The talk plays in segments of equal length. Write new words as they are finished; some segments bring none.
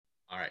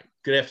right.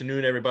 Good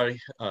afternoon, everybody.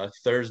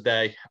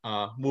 Thursday,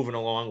 moving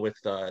along with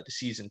the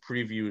season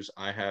previews.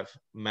 I have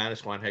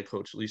Manasquan head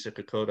coach Lisa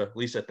Kukoda.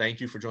 Lisa,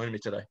 thank you for joining me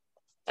today.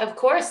 Of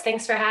course.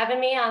 Thanks for having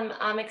me.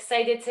 I'm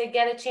excited to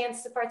get a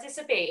chance to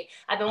participate.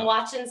 I've been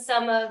watching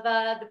some of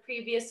the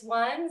previous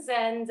ones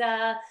and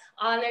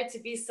honored to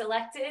be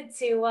selected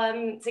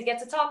to get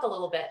to talk a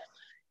little bit.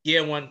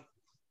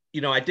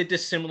 Yeah, I did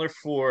this similar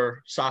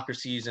for soccer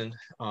season.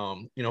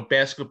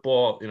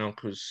 Basketball,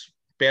 because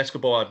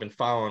basketball, I've been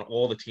following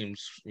all the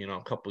teams,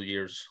 a couple of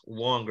years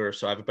longer.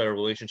 So I have a better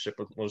relationship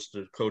with most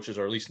of the coaches,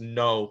 or at least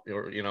know,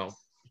 or,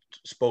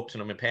 spoke to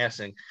them in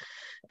passing.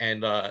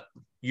 And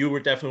you were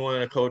definitely one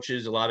of the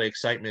coaches, a lot of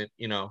excitement,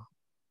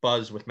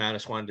 buzz with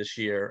Manasquan this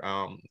year.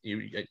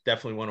 You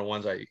definitely one of the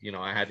ones I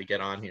had to get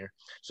on here.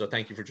 So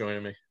thank you for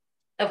joining me.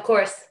 Of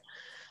course.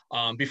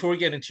 Before we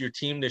get into your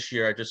team this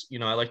year,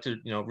 I like to,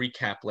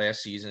 recap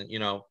last season.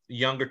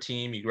 Younger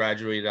team, you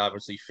graduated,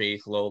 obviously,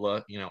 Faith,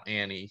 Lowe,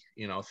 Annie,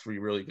 three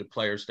really good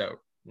players that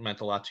meant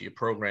a lot to your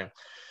program.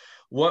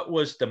 What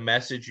was the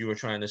message you were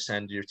trying to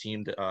send to your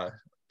team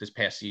this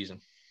past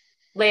season?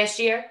 Last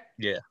year?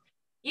 Yeah.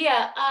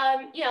 Yeah,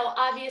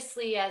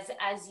 obviously, as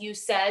you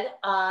said,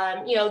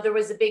 there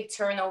was a big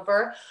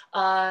turnover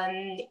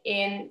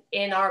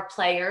in our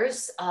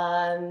players,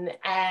 and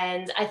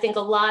I think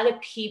a lot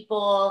of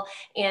people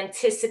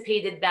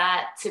anticipated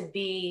that to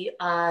be,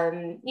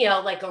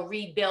 like a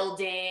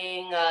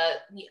rebuilding,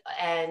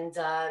 and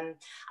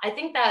I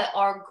think that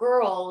our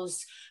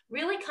girls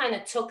really kind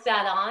of took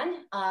that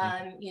on,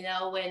 and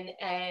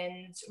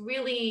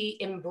really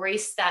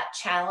embraced that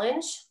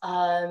challenge,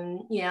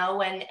 and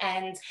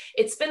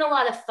it's been a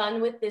lot of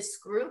fun with this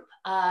group.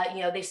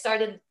 They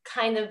started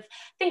kind of,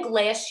 I think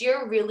last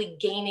year, really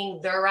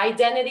gaining their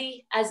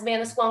identity as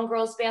Manasquan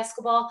girls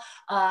basketball,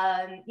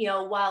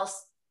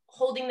 whilst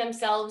holding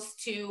themselves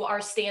to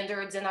our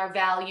standards and our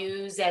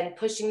values and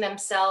pushing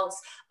themselves,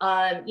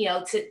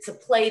 to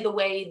play the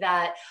way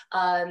that,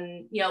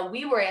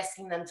 we were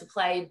asking them to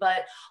play,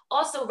 but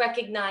also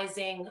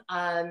recognizing,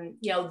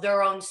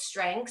 their own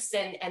strengths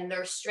and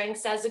their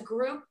strengths as a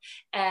group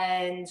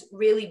and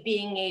really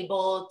being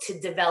able to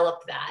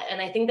develop that.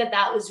 And I think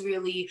that was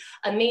really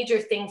a major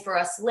thing for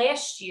us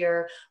last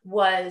year,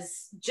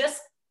 was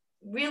just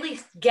really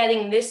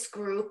getting this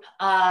group,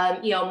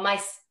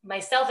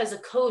 myself as a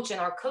coach and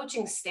our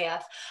coaching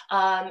staff,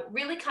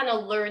 really kind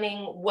of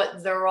learning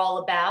what they're all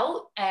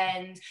about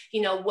and,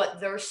 what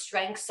their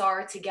strengths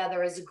are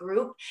together as a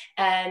group.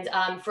 And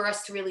for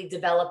us to really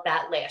develop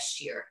that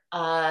last year,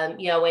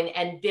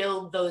 and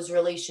build those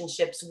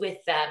relationships with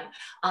them,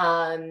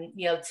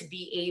 to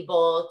be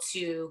able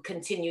to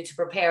continue to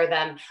prepare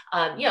them,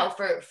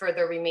 for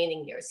the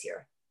remaining years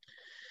here.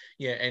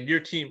 Yeah, and your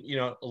team,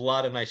 a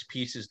lot of nice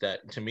pieces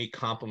that to me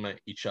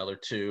complement each other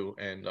too.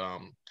 And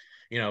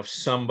if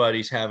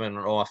somebody's having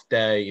an off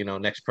day,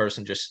 next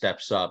person just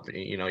steps up.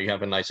 You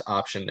have a nice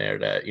option there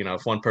that,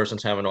 if one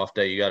person's having an off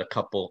day, you got a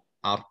couple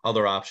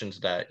other options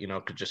that,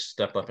 could just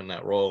step up in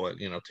that role and,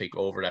 take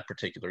over that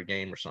particular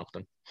game or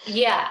something.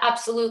 Yeah,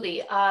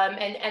 absolutely.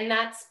 And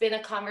that's been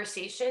a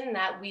conversation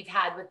that we've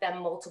had with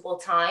them multiple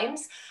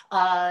times.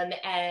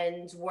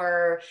 And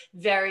we're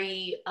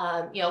very,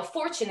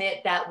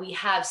 fortunate that we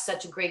have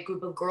such a great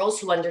group of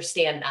girls who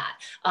understand that,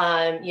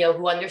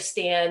 who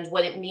understand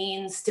what it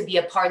means to be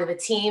a part of a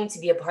team, to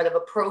be a part of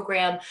a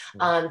program,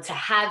 to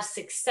have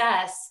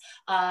success.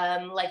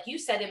 Like you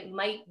said, it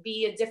might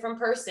be a different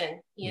person,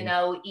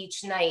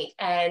 each night,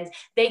 and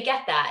they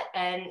get that,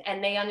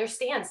 and they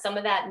understand some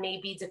of that may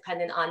be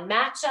dependent on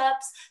matchups.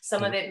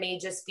 Some of it may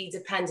just be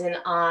dependent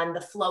on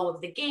the flow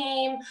of the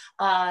game,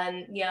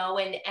 and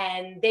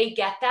they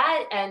get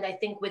that. And I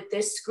think with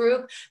this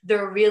group,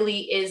 there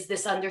really is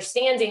this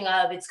understanding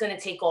of it's going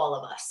to take all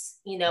of us.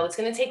 It's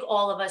going to take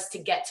all of us to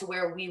get to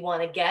where we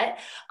want to get.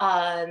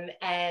 And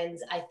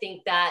I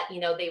think that,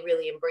 they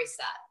really embrace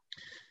that.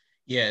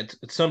 Yeah,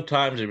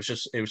 sometimes it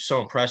was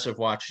so impressive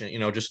watching,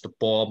 just the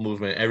ball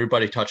movement,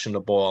 everybody touching the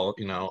ball,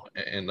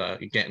 and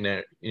getting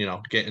there,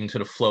 getting into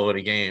the flow of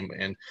the game.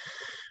 And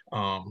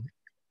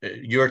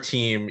your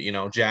team,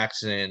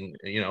 Jackson,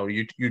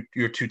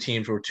 your two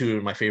teams were two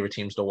of my favorite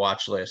teams to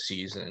watch last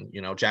season.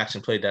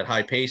 Jackson played that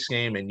high pace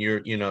game, and your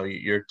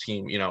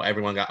team,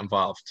 everyone got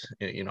involved,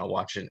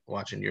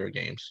 watching your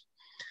games.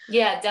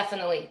 Yeah,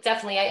 definitely.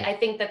 I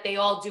think that they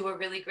all do a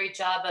really great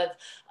job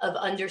of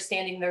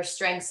understanding their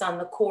strengths on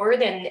the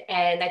court.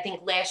 And I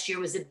think last year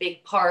was a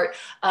big part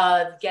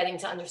of getting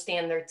to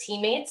understand their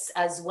teammates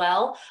as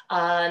well.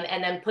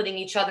 And then putting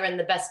each other in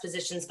the best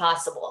positions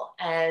possible.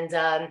 And,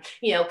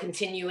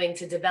 continuing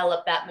to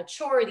develop that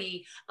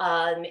maturity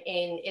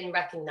in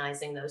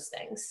recognizing those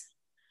things.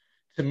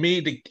 to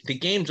me, the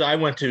games I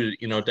went to,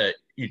 that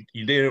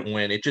you didn't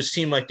win, it just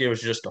seemed like there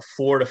was just a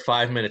 4 to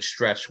 5 minute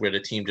stretch where the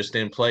team just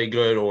didn't play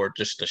good, or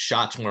just the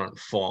shots weren't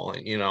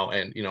falling,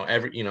 and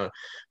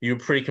you were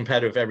pretty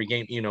competitive every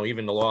game,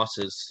 even the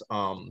losses.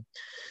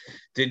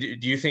 Do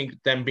you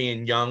think them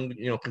being young,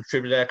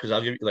 contributed to that? Because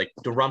I'll give you, like,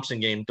 the Rumson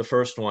game, the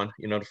first one,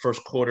 the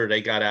first quarter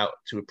they got out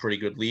to a pretty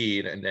good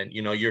lead, and then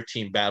your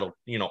team battled,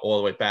 all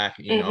the way back,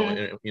 Mm-hmm.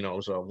 and, it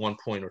was a 1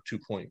 point or 2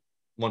 point,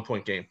 1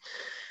 point game.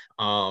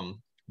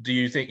 Do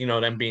you think,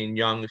 them being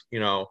young,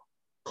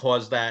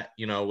 caused that,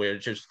 where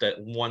just that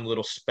one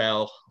little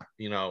spell,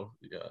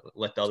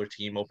 let the other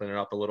team open it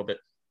up a little bit?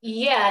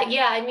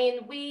 Yeah. I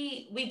mean,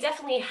 we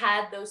definitely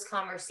had those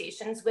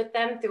conversations with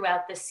them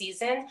throughout the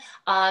season.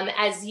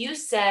 As you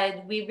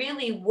said, we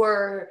really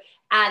were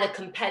at a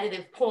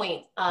competitive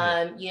point,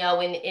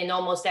 Yeah. in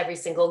almost every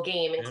single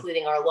game, Yeah.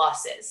 including our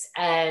losses.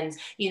 And,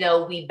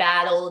 we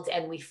battled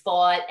and we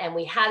fought and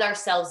we had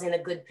ourselves in a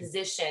good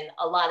position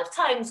a lot of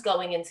times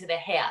going into the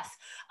half.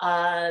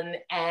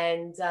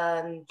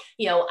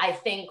 I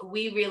think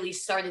we really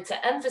started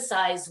to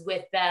emphasize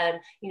with them,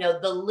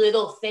 the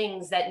little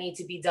things that need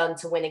to be done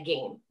to win a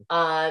game.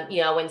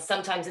 And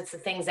sometimes it's the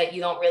things that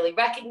you don't really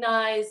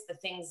recognize, the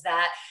things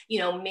that,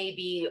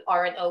 maybe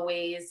aren't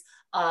always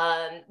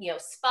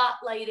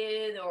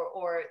spotlighted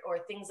or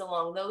things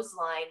along those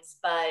lines,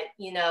 but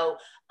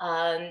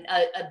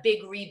a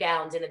big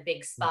rebound in a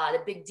big spot, a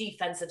big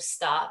defensive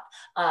stop,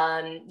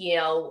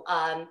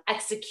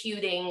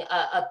 executing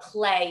a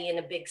play in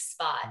a big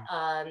spot,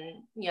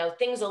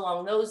 things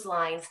along those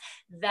lines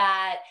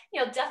that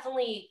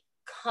definitely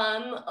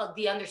come of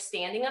the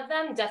understanding of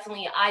them,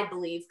 definitely I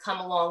believe come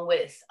along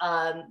with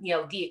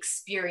the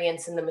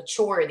experience and the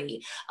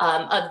maturity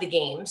of the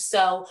game.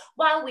 So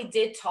while we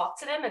did talk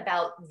to them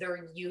about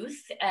their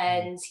youth,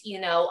 and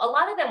a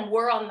lot of them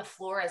were on the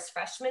floor as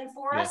freshmen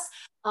for us,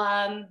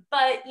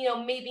 but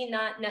maybe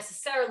not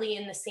necessarily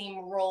in the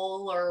same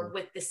role or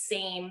with the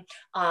same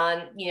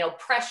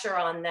pressure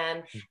on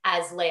them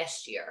as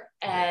last year.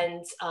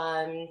 And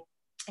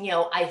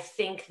I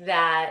think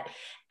that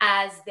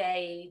as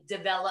they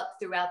developed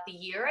throughout the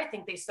year, I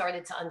think they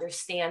started to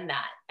understand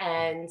that.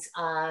 And,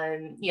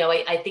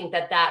 I think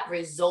that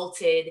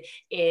resulted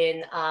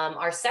in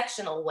our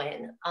sectional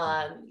win,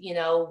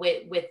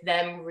 with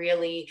them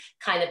really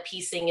kind of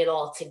piecing it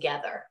all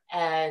together.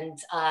 And,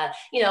 at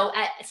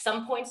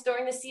some points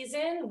during the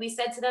season, we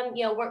said to them,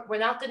 we're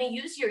not going to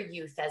use your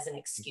youth as an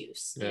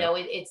excuse.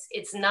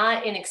 It's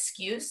not an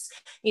excuse,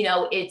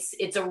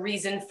 it's a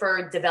reason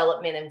for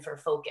development and for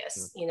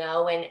focus,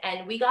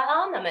 and we got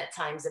on them at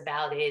times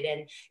about it.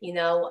 And,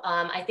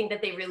 I think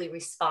that they really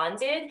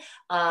responded.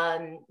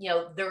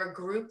 They're a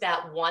group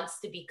that wants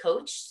to be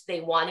coached.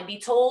 They want to be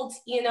told,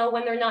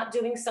 when they're not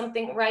doing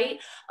something right,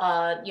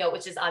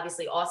 which is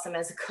obviously awesome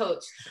as a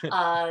coach.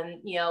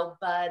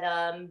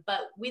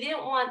 But we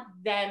didn't want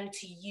them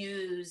to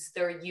use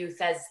their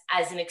youth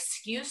as an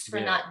excuse for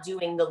not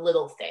doing the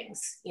little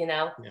things,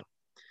 Yeah.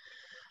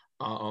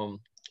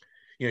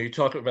 You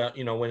talk about,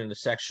 winning the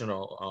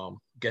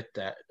sectional, get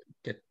there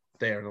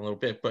in a little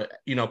bit, but,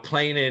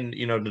 playing in,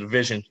 the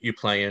division you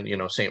play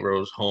in, St.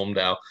 Rose,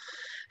 Homedale,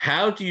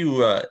 how do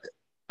you,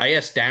 I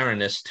asked Darren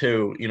this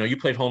too, you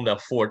played Homedale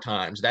 4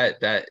 times.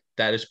 That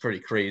is pretty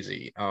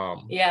crazy.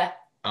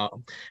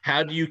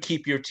 How do you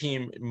keep your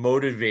team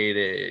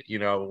motivated,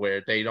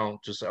 where they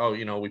don't just,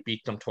 we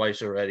beat them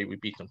twice already, we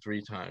beat them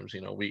 3 times, we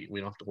don't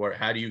have to worry.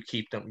 How do you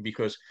keep them?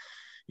 Because,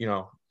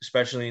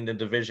 especially in the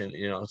division,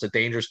 it's a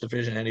dangerous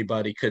division.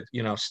 Anybody could,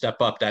 step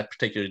up that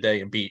particular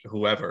day and beat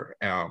whoever.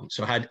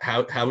 So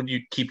how would you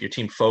keep your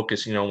team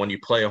focused, when you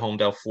play a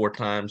Homedale 4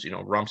 times,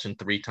 Rumson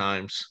 3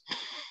 times?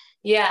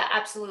 Yeah,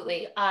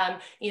 absolutely.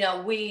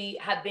 We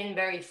have been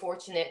very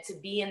fortunate to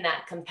be in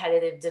that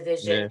competitive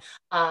division,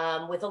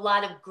 with a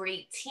lot of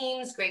great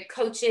teams, great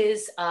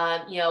coaches,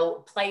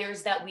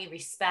 players that we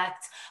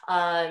respect,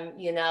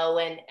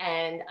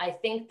 and I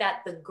think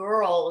that the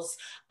girls,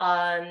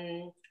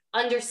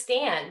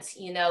 understand,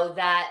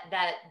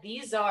 that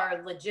these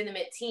are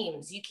legitimate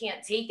teams. You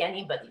can't take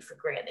anybody for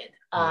granted.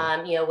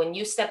 When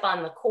you step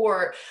on the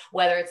court,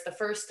 whether it's the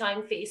first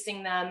time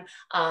facing them,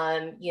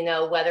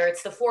 whether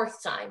it's the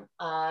 4th time,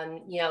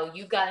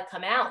 you've got to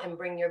come out and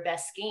bring your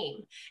best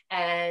game.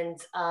 And,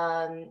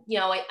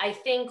 I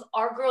think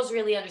our girls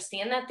really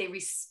understand that. They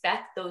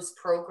respect those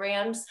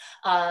programs.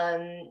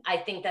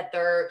 I think that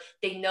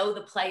they know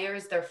the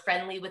players, they're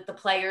friendly with the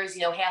players.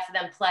 Half of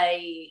them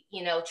play,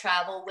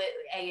 travel with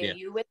AAU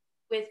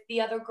with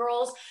the other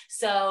girls.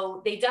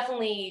 So they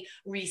definitely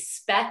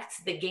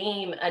respect the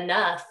game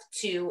enough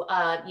to,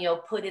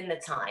 put in the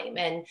time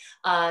and,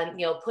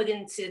 put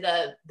into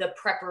the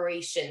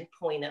preparation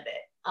point of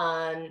it.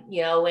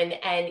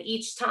 And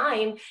each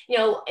time,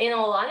 in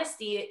all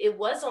honesty, it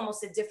was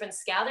almost a different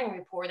scouting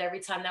report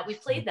every time that we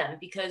played them,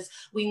 because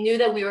we knew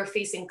that we were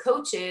facing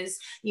coaches,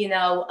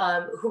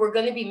 who were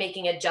going to be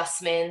making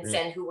adjustments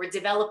and who were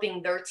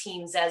developing their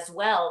teams as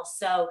well.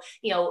 So,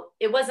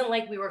 it wasn't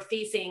like we were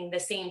facing the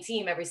same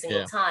team every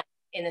single time.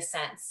 in a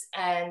sense.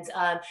 And,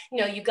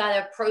 you know, you got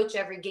to approach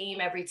every game,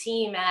 every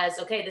team as,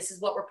 okay, this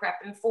is what we're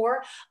prepping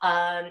for.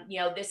 You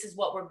know, this is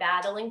what we're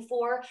battling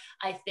for.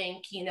 I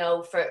think, you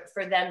know,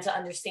 for them to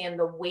understand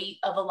the weight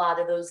of a lot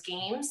of those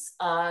games,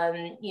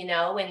 you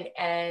know,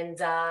 and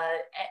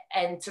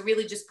to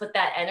really just put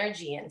that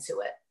energy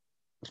into it.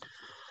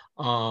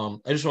 I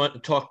just want to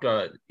talk,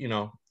 you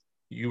know,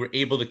 you were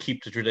able to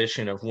keep the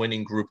tradition of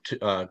winning Group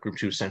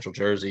 2 Central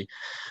Jersey.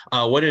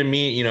 What did it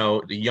mean, you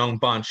know, the young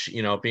bunch,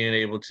 you know, being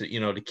able to, you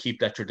know, to keep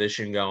that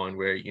tradition going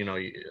where, you know,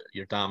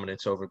 your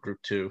dominance over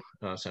Group 2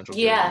 Central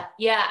Jersey?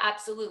 Yeah,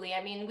 absolutely.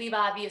 I mean, we've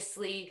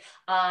obviously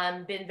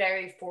been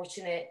very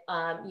fortunate,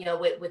 you know,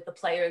 with the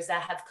players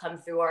that have come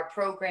through our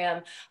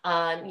program,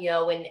 you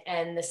know,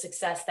 and the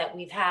success that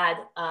we've had,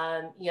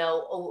 you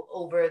know,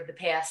 over the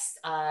past,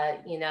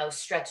 you know,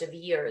 stretch of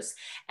years.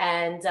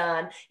 And,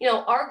 you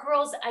know, our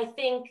girls, I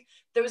think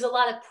there was a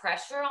lot of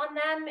pressure on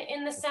them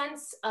in the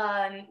sense,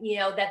 you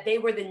know, that they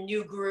were the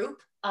new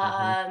group.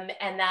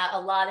 And that a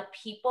lot of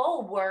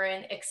people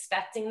weren't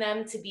expecting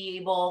them to be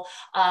able,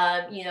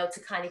 you know, to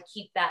kind of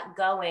keep that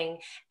going.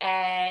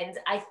 And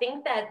I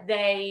think that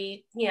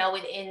they, you know,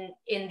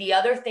 in the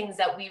other things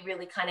that we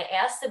really kind of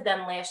asked of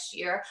them last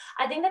year,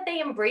 I think that they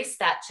embraced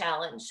that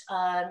challenge,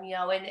 you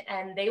know,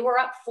 and they were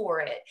up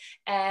for it.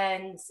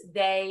 And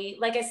they,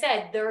 like I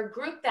said, they're a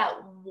group that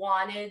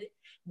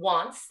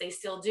wants, they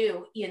still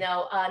do, you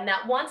know,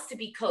 that wants to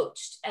be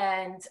coached,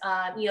 and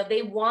you know,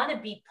 they want to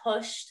be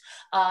pushed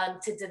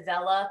to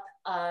develop,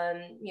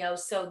 you know,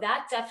 so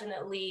that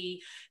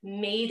definitely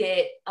made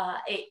it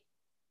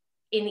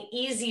an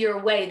easier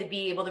way to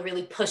be able to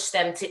really push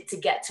them to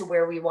get to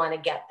where we want to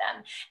get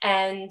them.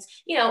 And,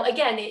 you know,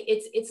 again,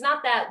 it's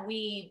not that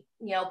we,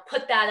 you know,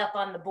 put that up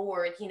on the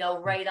board, you know,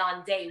 right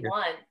on day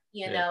one.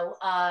 You know,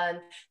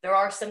 there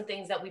are some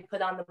things that we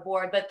put on the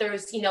board, but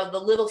there's, you know, the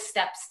little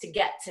steps to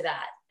get to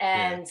that.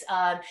 And,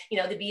 you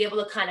know, to be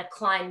able to kind of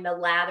climb the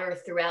ladder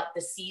throughout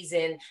the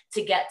season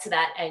to get to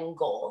that end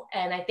goal.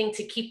 And I think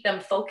to keep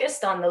them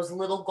focused on those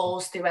little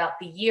goals throughout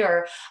the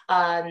year,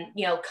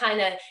 you know,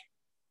 kind of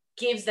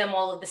gives them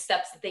all of the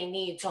steps that they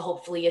need to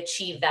hopefully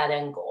achieve that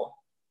end goal.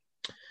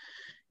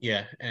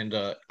 Yeah, and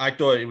I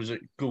thought it was a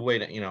good way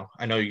to, you know,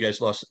 I know you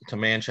guys lost to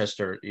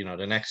Manchester, you know,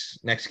 the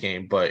next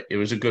game, but it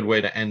was a good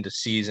way to end the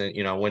season,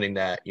 you know, winning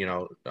that, you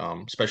know,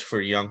 especially for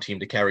a young team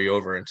to carry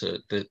over into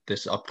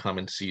this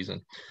upcoming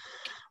season.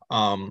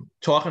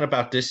 Talking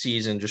about this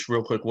season, just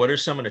real quick, what are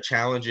some of the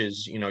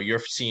challenges, you know, you're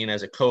seeing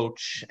as a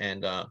coach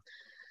and,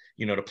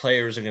 you know, the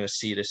players are going to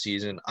see this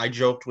season? I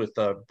joked with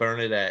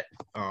Bernadette.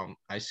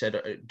 I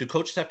said, do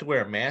coaches have to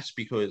wear a mask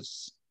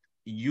because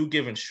you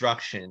give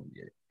instruction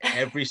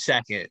every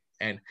second?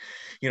 And,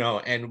 you know,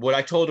 and what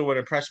I told her, what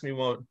impressed me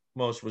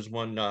most was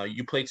when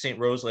you played St.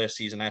 Rose last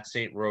season at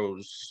St.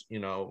 Rose, you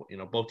know,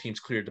 both teams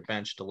cleared the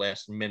bench the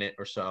last minute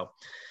or so,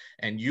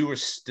 and you were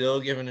still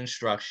giving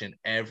instruction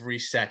every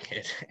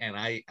second. And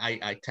I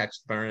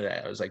texted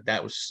Bernadette. I was like,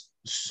 that was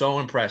so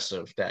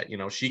impressive that, you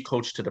know, she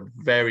coached to the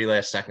very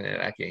last second of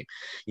that game,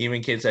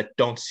 even kids that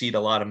don't see a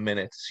lot of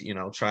minutes, you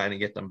know, trying to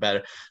get them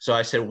better. So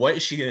I said, what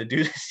is she going to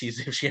do this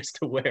season if she has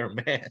to wear a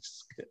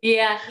mask?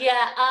 Yeah.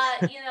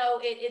 You know,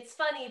 it's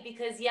funny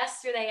because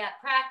yesterday at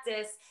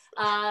practice,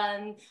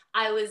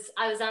 I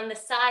was on the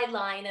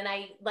sideline and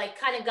I like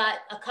kind of got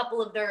a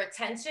couple of their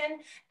attention,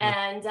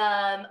 and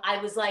I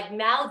was like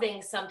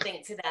mouthing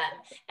something to them,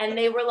 and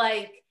they were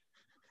like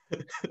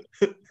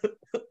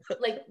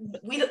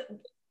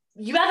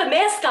you have a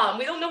mask on.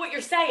 We don't know what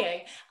you're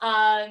saying.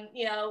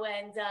 You know,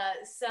 and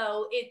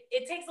so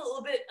it takes a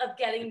little bit of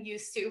getting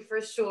used to,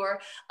 for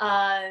sure.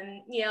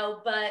 You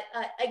know, but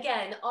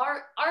again,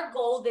 our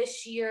goal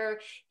this year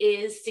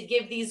is to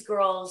give these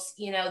girls,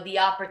 you know, the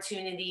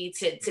opportunity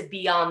to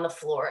be on the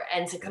floor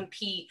and to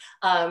compete,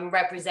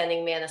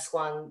 representing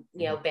Manasquan,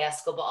 you know,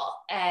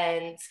 basketball.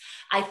 And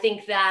I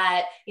think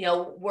that, you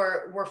know,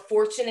 we're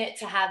fortunate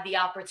to have the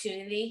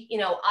opportunity. You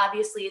know,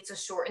 obviously it's a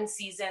shortened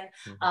season.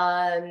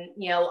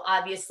 You know,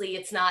 obviously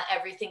it's not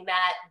everything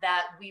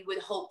that we would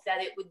hope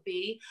that it would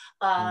be.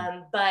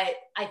 But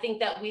I think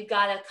that we've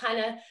got to kind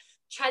of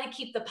try to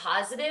keep the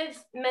positive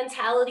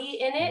mentality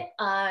in it.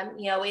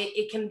 You know,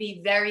 it can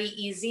be very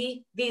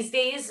easy these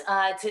days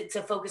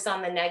to focus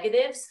on the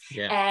negatives.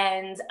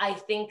 And I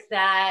think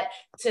that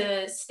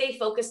to stay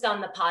focused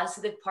on the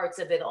positive parts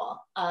of it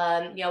all,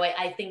 you know,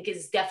 I think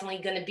is definitely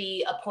going to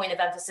be a point of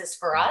emphasis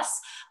for us,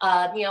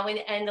 you know,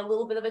 and a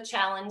little bit of a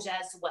challenge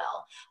as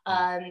well.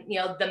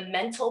 You know, the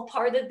mental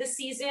part of the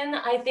season,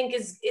 I think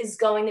is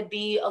going to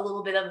be a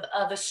little bit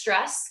of a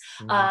stress,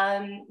 you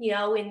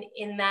know,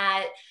 in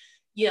that,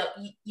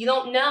 you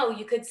don't know,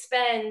 you could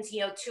spend,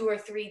 2 or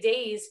 3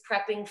 days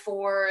prepping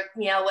for,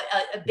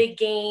 a big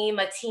game,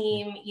 a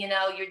team,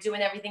 you're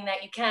doing everything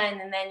that you can.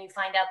 And then you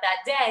find out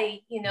that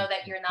day,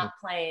 that you're not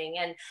playing.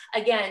 And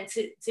again,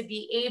 to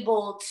be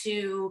able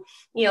to,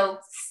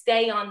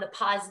 stay on the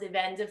positive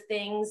end of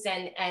things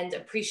and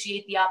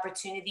appreciate the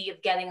opportunity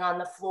of getting on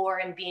the floor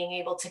and being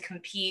able to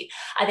compete,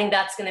 I think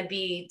that's going to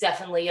be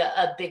definitely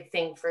a big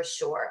thing for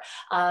sure.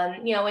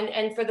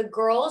 And for the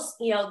girls,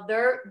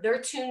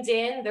 they're tuned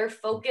in, they're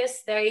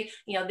focused. They've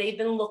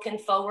been looking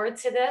forward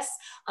to this.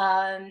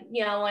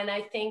 And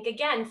I think,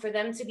 again, for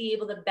them to be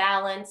able to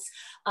balance,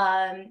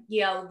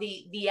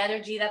 the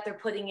energy that they're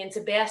putting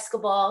into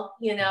basketball,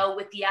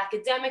 with the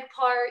academic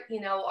part,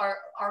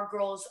 our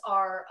girls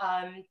are,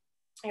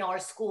 our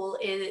school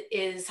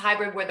is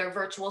hybrid, where they're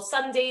virtual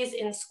some days,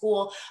 in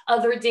school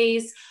other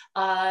days.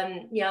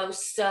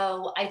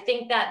 So I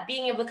think that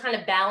being able to kind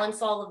of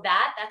balance all of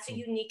that, that's a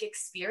unique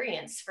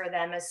experience for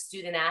them as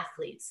student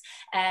athletes.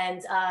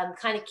 And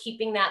kind of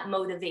keeping that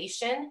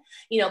motivation,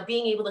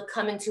 being able to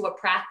come into a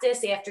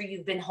practice after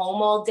you've been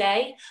home all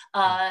day,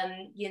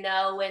 and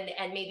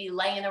maybe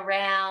laying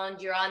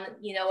around, you're on,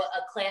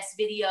 a class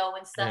video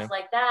and stuff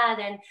like that.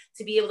 And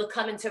to be able to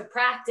come into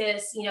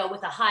practice,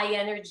 with a high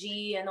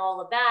energy and all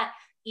of that,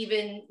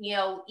 even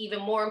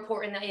more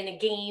important in a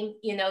game,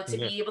 to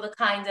be able to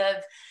kind of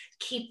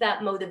keep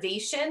that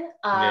motivation,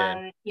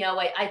 I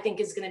think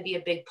is going to be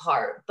a big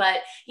part. But,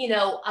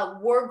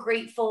 we're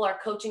grateful. Our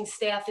coaching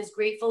staff is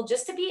grateful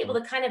just to be able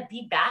to kind of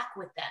be back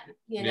with them,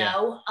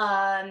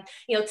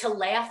 to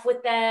laugh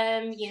with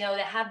them,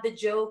 to have the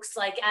jokes,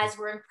 like as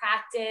we're in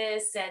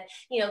practice and,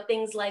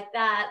 things like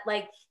that,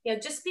 like,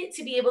 just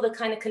to be able to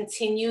kind of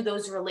continue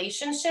those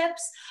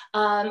relationships.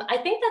 I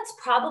think that's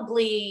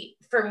probably,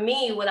 for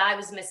me, what I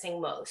was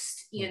missing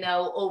most,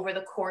 over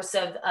the course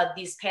of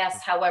these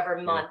past however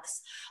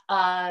months.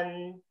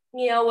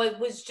 It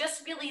was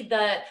just really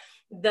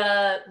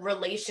the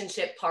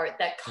relationship part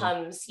that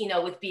comes,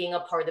 with being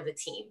a part of a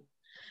team.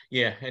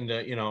 Yeah. And,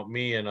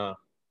 me and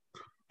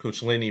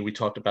Coach Linney, we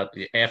talked about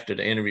after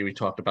the interview, we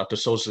talked about the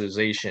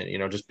socialization,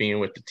 just being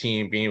with the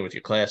team, being with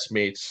your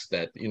classmates,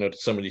 that,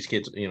 some of these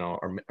kids,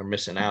 are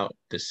missing out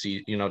this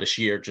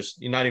year, just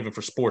not even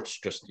for sports,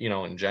 just,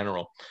 in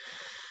general.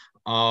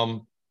 I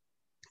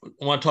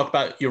want to talk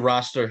about your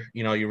roster.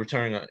 You're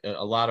returning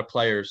a lot of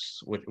players,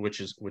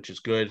 which is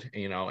good,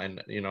 and,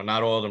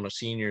 not all of them are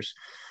seniors.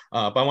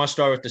 But I want to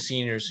start with the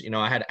seniors.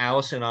 I had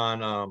Allison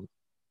on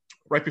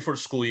right before the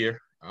school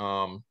year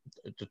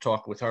to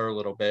talk with her a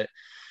little bit.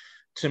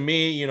 To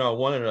me,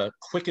 one of the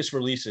quickest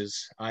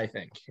releases, I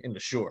think, in the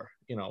shore.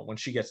 When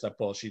she gets that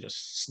ball, she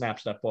just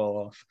snaps that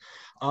ball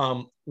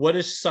off. What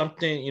is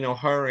something,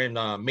 her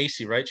and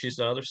Macy, right? She's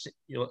the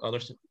other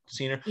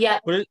senior. Yeah.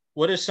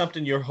 What is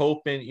something you're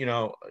hoping,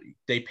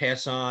 they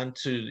pass on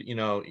to,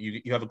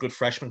 you have a good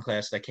freshman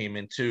class that came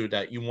in too,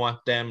 that you want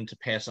them to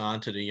pass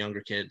on to the younger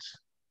kids?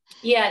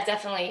 Yeah,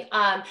 definitely.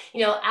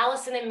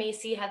 Allison and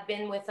Macy have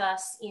been with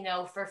us,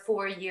 for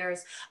 4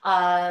 years.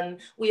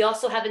 We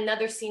also have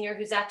another senior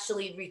who's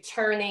actually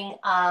returning,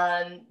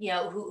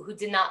 who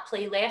did not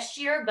play last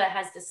year, but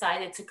has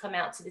decided to come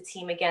out to the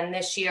team again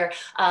this year,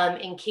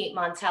 in Kate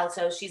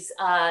Montalto. She's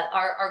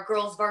our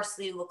girls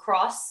varsity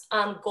lacrosse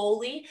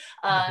goalie,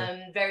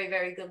 very,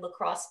 very good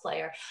lacrosse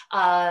player.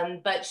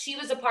 But she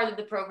was a part of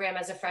the program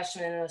as a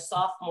freshman and a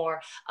sophomore,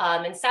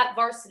 and sat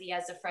varsity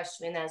as a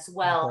freshman as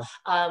well,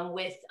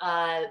 with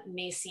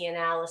Macy and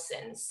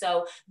Allison.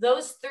 So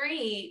those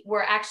three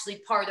were actually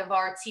part of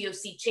our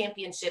TOC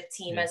championship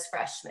team as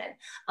freshmen.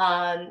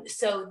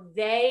 So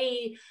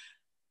they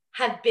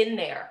have been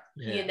there,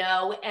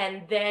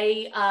 and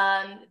they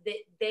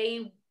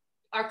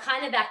are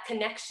kind of that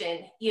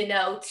connection,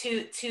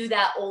 to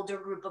that older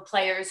group of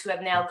players who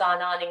have now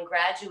gone on and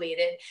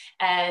graduated.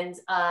 And,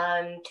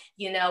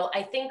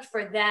 I think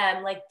for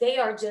them, like, they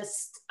are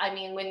just,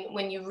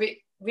 when you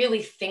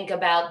really think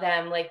about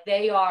them, like,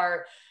 they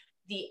are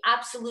the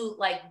absolute,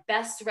 like,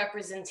 best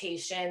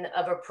representation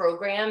of a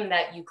program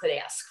that you could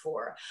ask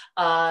for.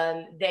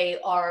 They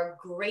are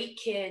great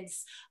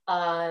kids.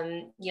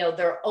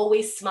 They're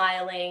always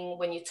smiling.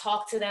 When you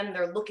talk to them,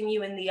 they're looking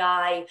you in the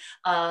eye.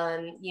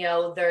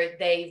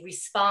 They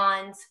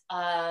respond,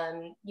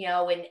 and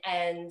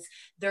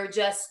they're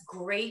just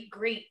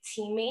great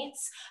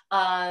teammates,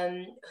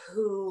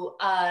 who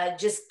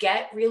just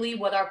get really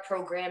what our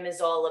program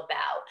is all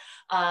about.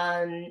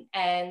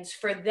 And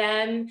for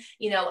them,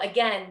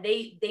 again,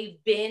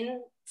 they've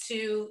been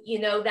to,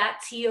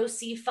 that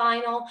TOC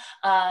final.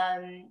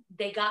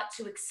 They got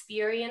to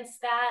experience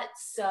that.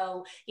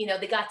 So,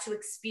 they got to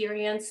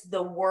experience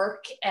the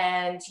work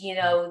and,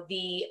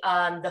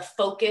 the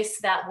focus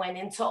that went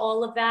into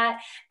all of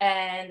that.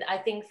 And I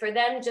think for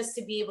them just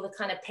to be able to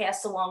kind of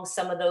pass along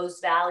some of those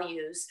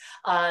values,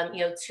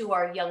 to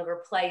our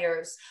younger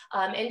players,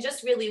 and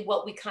just really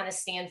what we kind of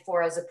stand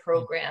for as a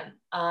program.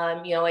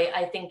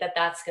 I think that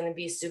that's going to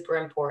be super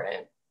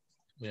important.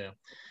 Yeah.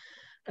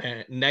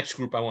 And next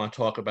group I want to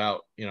talk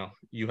about,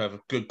 you have a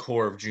good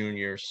core of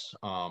juniors.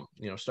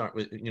 Start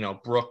with,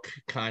 Brooke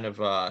kind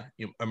of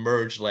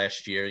emerged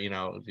last year.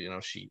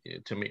 She,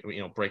 to me,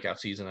 breakout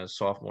season as a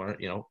sophomore.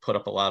 Put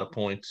up a lot of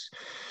points.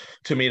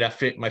 To me,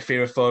 my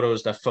favorite photo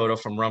is that photo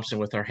from Rumson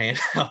with her hand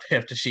up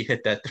after she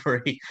hit that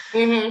three.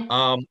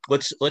 Mm-hmm.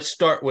 Let's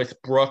start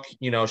with Brooke.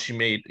 She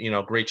made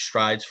great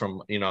strides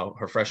from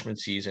her freshman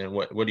season.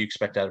 What do you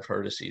expect out of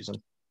her this season?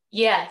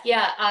 Yeah,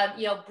 yeah.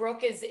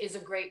 Brooke is a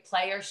great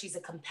player. She's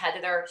a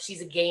competitor. She's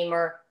a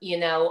gamer.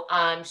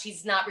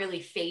 She's not really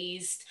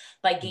phased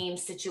by game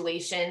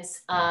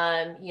situations.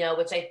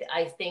 Which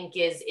I think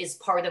is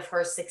part of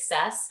her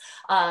success.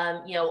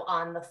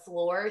 On the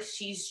floor,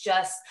 she's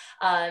just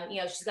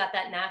she's got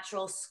that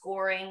natural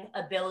scoring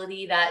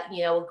ability, that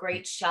a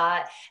great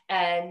shot,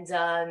 and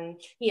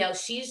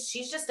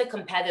she's just a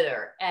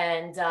competitor,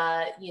 and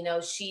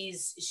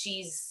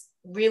she's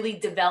really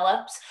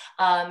developed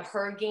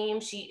her game.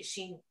 She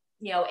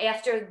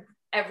after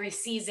every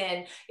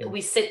season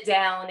we sit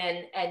down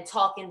and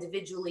talk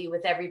individually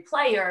with every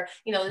player,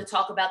 to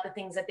talk about the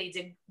things that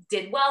they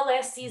did well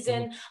last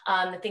season,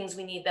 the things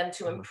we need them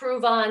to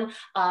improve on,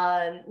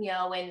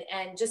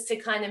 and just to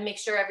kind of make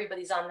sure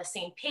everybody's on the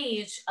same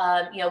page,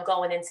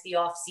 going into the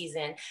off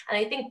season. And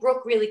I think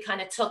Brooke really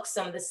kind of took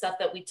some of the stuff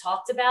that we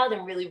talked about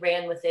and really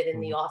ran with it in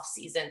the off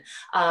season,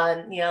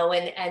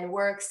 and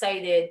we're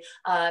excited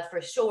for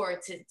sure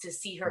to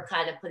see her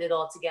kind of put it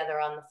all together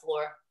on the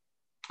floor.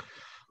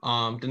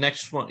 The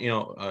next one,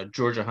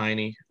 Georgia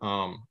Heine,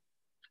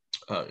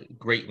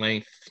 great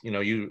length,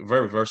 you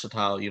very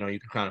versatile, you can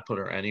kind of put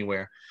her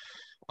anywhere.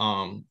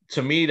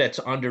 To me, that's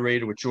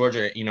underrated with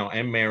Georgia,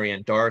 and Mary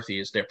and Dorothy,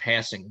 is their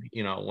passing.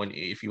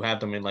 If you have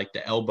them in like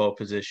the elbow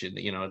position,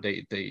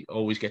 they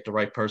always get the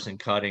right person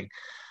cutting.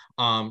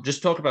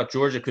 Just talk about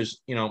Georgia,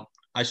 because,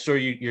 I saw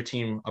your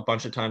team a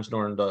bunch of times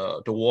during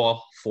the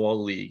Wall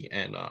Fall League,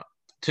 and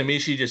to me,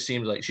 she just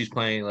seems like she's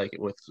playing like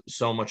with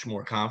so much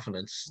more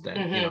confidence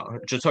than,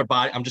 just her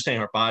body. I'm just saying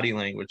her body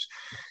language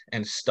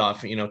and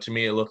stuff. To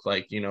me, it looked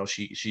like,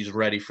 she's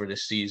ready for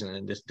this season,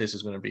 and this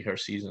is going to be her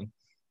season.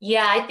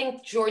 Yeah, I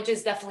think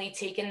Georgia's definitely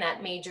taken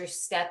that major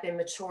step in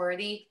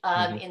maturity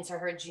into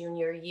her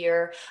junior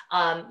year,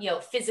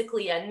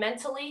 physically and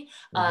mentally.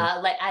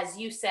 Like as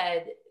you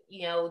said,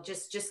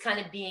 just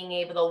kind of being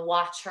able to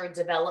watch her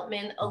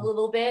development a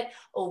little bit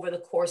over the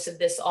course of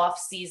this off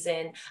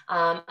season.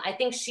 I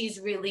think she's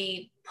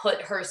really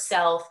put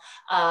herself,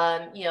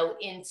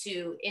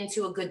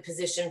 into a good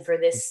position for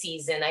this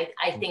season.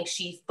 I think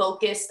she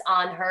focused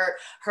on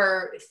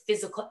her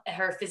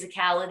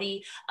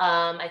physicality.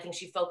 I think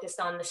she focused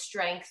on the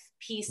strength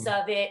piece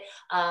of it.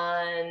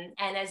 And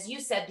as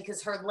you said,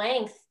 because her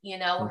length,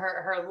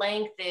 her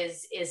length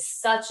is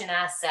such an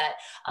asset,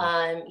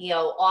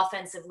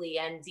 offensively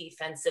and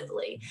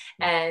defensively.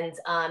 And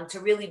to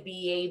really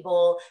be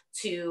able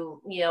to,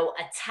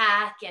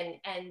 attack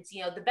and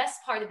the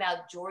best part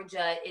about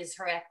Georgia is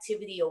her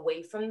activity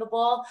away from the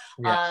ball.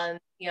 Yes.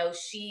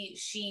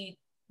 She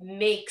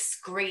makes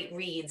great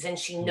reads, and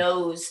she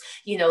knows,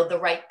 the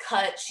right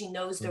cut. She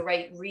knows the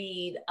right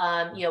read,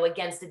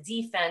 against the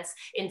defense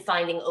in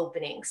finding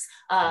openings,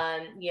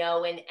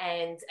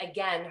 and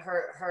again,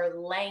 her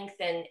length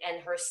and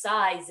her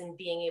size and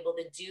being able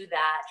to do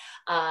that,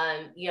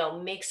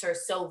 makes her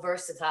so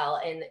versatile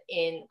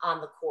in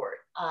on the court.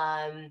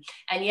 And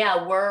yeah,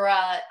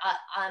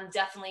 I'm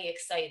definitely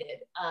excited,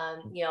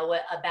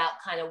 about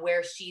kind of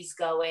where she's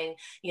going,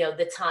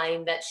 the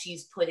time that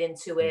she's put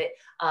into it,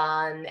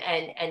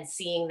 and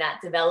seeing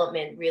that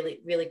development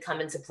really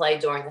come into play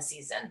during the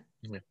season.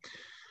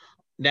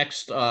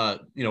 Next,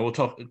 we'll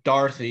talk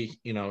Dorothy.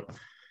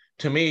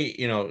 To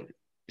me,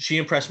 she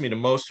impressed me the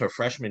most her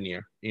freshman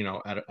year,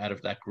 out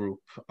of that group.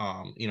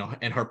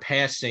 And her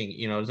passing,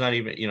 it's not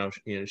even,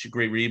 she's a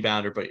great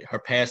rebounder, but her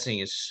passing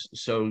is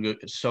so good.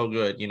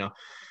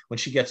 When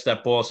she gets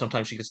that ball,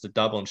 sometimes she gets the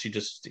double, and she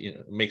just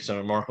makes a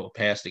remarkable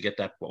pass to get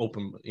that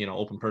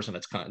open person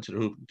that's cut into the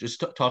hoop.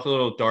 Just talk a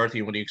little,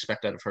 Dorothy. What do you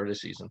expect out of her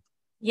this season?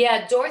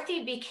 Yeah,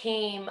 Dorothy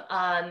became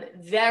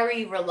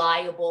very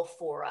reliable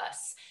for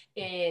us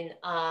in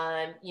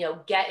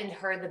getting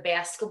her the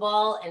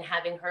basketball and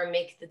having her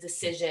make the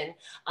decision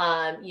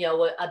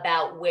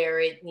about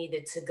where it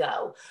needed to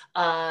go.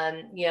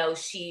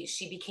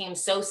 She became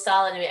so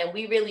solid, and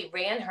we really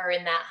ran her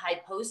in that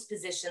high post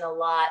position a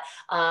lot,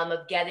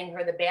 of getting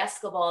her the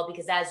basketball,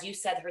 because as you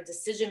said, her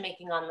decision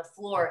making on the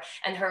floor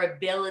and her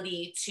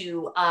ability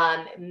to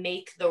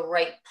make the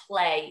right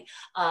play,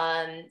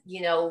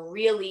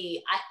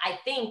 really, I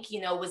think,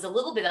 was a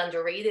little bit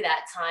underrated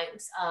at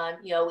times,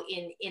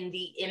 in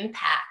the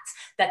impact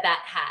that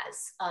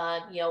has,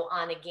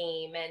 on a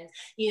game. And,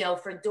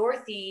 for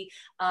Dorothy,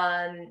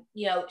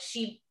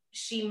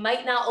 she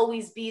might not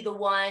always be the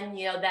one,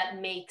 that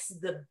makes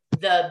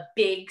the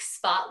big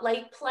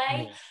spotlight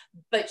play,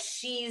 but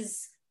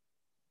she's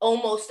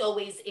almost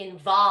always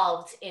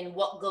involved in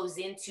what goes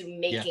into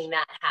making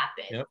that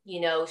happen. Yep.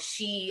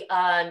 She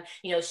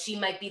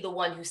might be the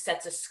one who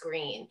sets a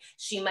screen.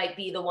 She might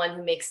be the one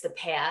who makes the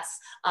pass.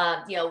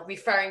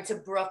 Referring to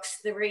Brooks'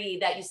 three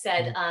that you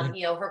said,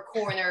 her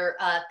corner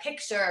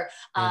picture,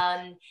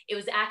 it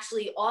was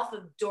actually off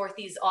of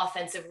Dorothy's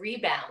offensive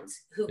rebound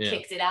who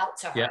kicked it out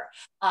to her.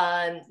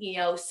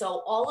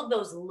 So all of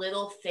those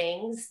little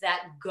things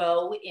that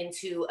go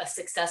into a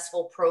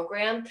successful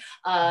program,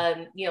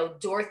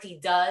 Dorothy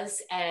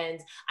does,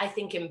 and I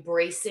think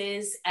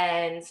embraces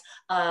and,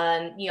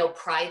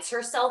 prides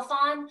herself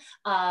on.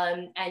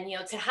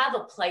 To have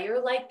a player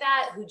like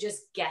that who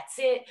just gets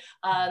it,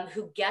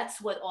 who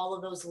gets what all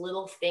of those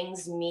little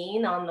things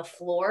mean on the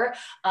floor,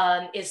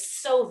 is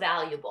so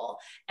valuable.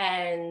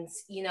 And,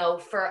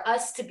 for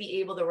us to be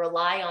able to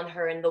rely on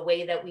her in the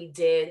way that we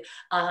did,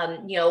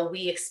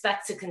 we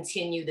expect to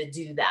continue to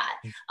do that,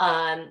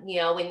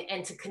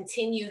 and to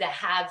continue to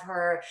have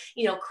her,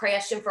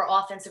 crashing for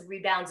offensive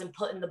rebounds and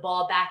putting the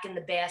ball back in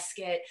the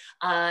basket,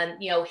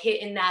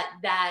 hitting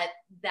that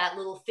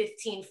little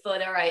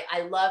 15-footer.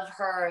 I love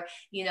her,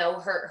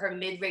 her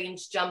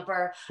mid-range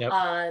jumper. Yep.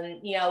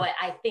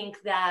 I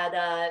think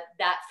that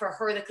for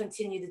her to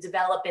continue to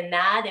develop in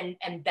that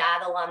and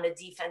battle on the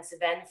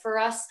defensive end for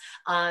us,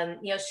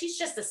 she's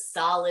just a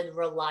solid,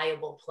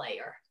 reliable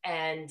player.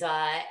 And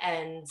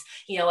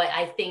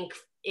I think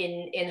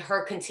in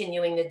her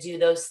continuing to do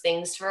those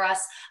things for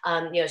us,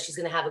 she's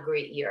going to have a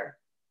great year.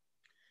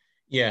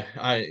 Yeah,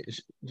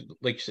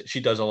 she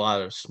does a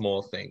lot of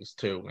small things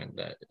too, and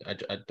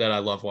that I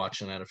love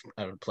watching out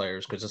of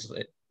players, because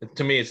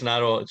to me it's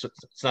not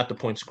the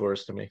point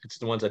scorers. To me, it's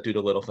the ones that do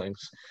the little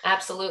things.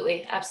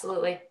 Absolutely.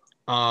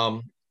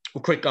 Well,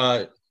 quick,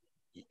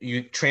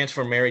 you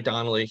transfer Mary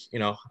Donnelly.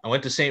 I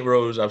went to St.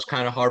 Rose. I was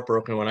kind of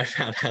heartbroken when I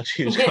found out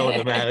she was going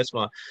to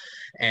Manasquan,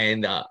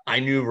 and I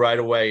knew right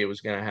away it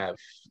was going to have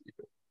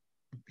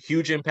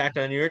huge impact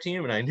on your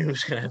team, and I knew it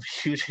was going to have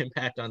a huge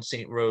impact on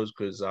St. Rose,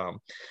 because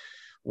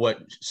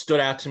what stood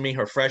out to me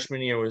her freshman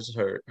year was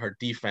her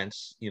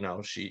defense.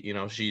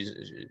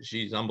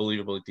 She's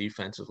unbelievable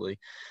defensively.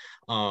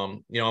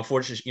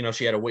 Unfortunately,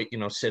 she had to wait,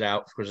 sit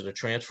out because of the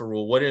transfer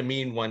rule. What did it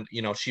mean when,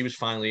 she was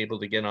finally able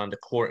to get on the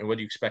court, and what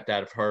do you expect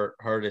out of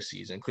her this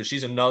season? Because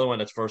she's another one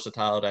that's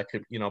versatile that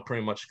could,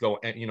 pretty much go,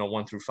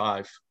 1 through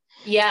 5.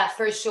 Yeah,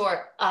 for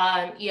sure.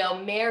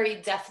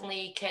 Mary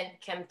definitely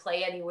can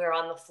play anywhere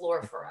on the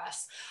floor for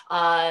us.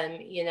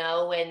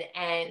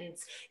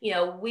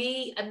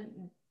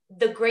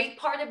 The great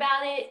part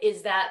about it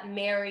is that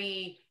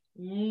Mary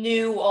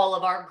knew all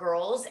of our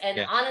girls,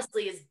 and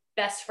honestly is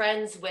best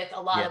friends with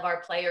a lot of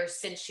our players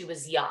since she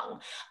was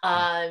young.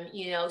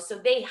 So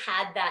they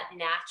had that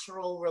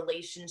natural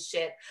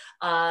relationship,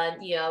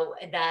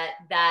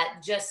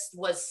 that just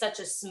was such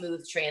a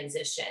smooth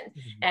transition.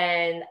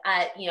 And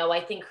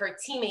I think her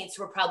teammates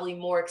were probably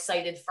more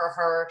excited for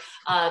her,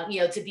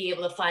 to be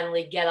able to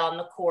finally get on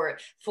the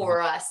court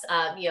for us,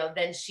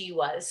 than she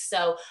was.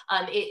 So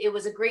it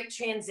was a great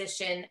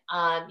transition.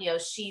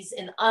 She's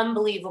an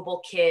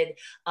unbelievable kid,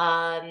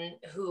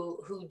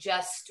 who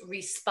just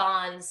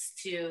responds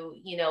to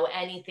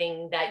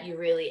anything that you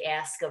really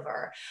ask of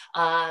her,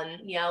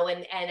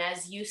 and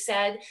as you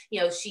said,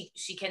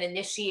 she can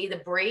initiate a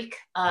break.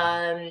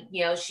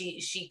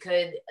 She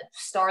could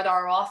start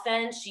our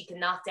offense, she can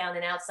knock down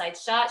an outside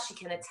shot, she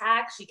can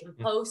attack, she can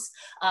post,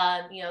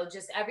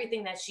 just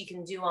everything that she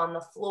can do on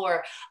the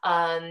floor.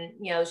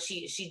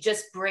 She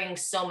just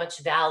brings so much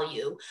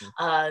value,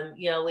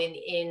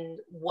 in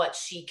what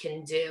she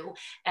can do.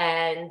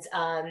 And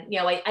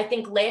I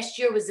think last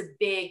year was a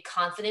big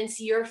confidence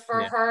year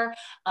for her.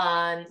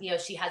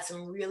 She had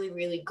some really,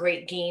 really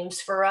great games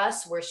for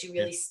us where she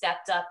really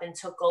stepped up and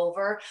took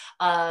over.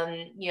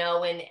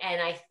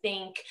 And I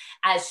think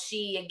as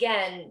she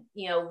again,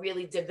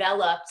 really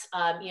developed,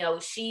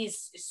 as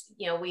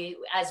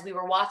we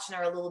were watching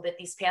her a little bit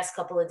these past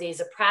couple of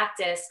days of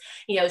practice,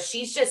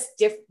 she's just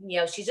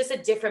different. She's just a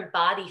different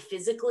body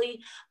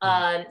physically.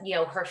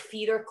 Her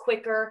feet are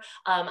quicker.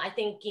 I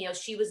think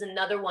she was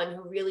another one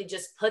who really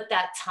just put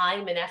that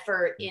time and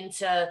effort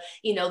into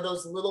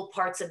those little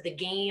parts of the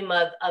game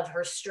of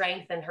her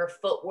strength and her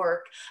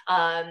footwork,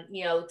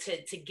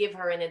 to give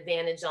her an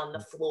advantage on the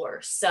floor.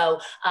 So,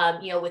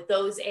 with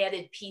those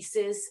added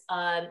pieces,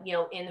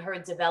 in her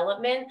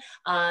development,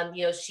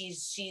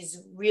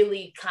 she's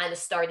really kind of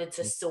started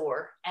to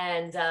soar,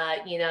 and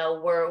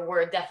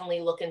we're definitely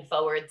looking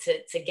forward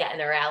to getting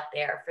her out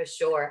there for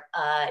sure.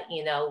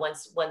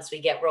 Once we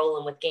get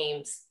rolling with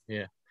games.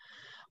 Yeah.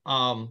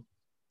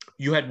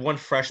 You had one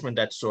freshman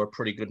that saw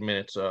pretty good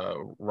minutes.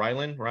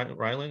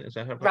 Rylan, is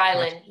that her?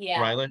 Rylan, yeah.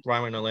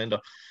 Rylan Orlando.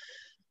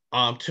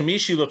 To me,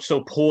 she looked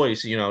so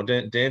poised.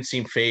 Didn't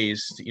seem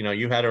phased.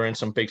 You had her in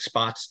some big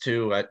spots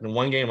too. At the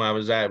one game I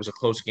was at, it was a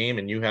close game,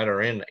 and you had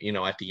her in,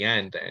 at the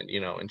end,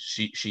 and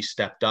she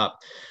stepped up.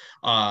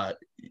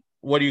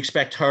 What do you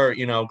expect her,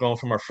 going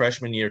from her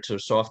freshman year to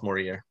sophomore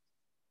year?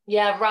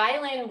 Yeah,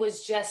 Rylan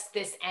was just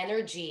this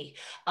energy,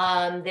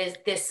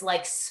 this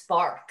like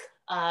spark.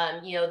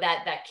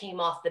 that came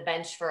off the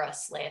bench for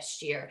us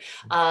last year.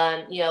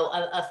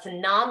 A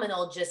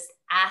phenomenal just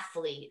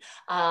athlete,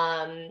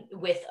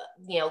 with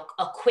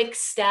a quick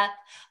step.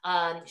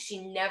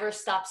 She never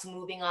stops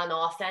moving on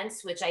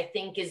offense, which I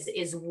think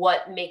is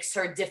what makes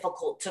her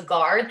difficult to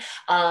guard.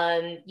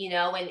 And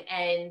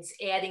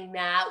adding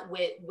that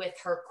with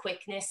her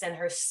quickness and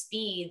her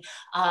speed,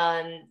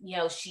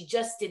 she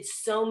just did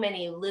so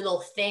many little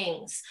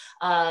things.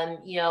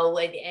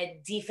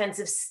 At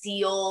defensive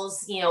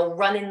steals,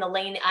 running the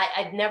lane.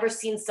 I've never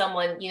seen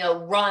someone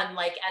run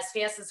like as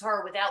fast as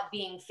her without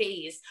being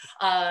phased.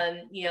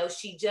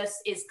 She just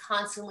is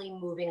constantly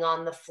moving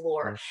on the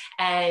floor.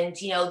 And,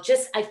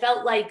 I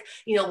felt like,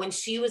 when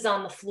she was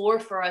on the floor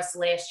for us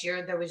last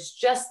year, there was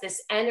just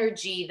this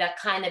energy that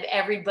kind of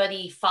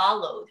everybody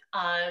followed,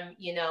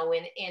 in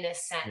a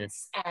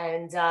sense.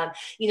 And, to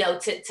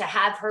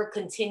have her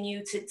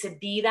continue to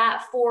be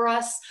that for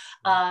us,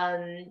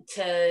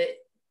 to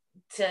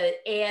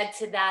add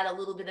to that a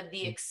little bit of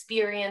the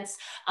experience,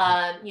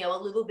 a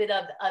little bit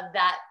of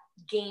that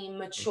game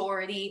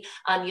maturity.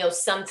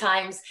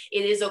 Sometimes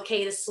it is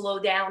okay to slow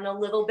down a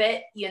little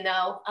bit,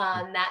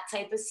 that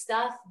type of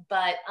stuff.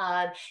 But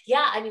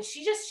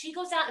she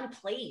goes out and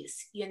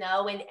plays,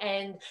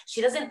 and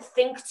she doesn't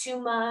think too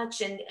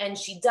much, and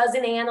she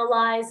doesn't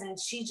analyze, and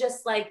she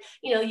just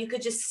you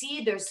could just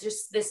see there's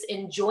just this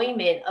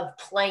enjoyment of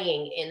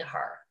playing in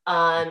her.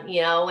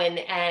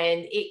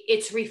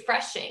 It's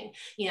refreshing,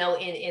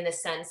 in a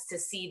sense, to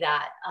see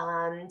that.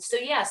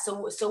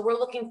 So we're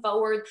looking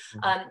forward,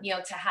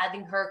 to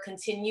having her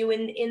continue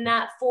in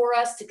that for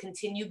us, to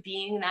continue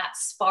being that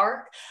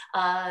spark,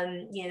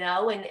 and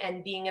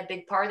being a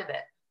big part of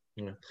it.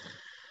 Yeah.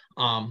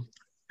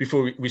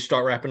 Before we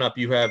start wrapping up,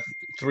 you have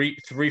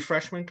three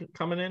freshmen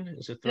coming in.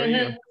 Is it three?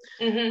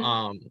 Mm-hmm.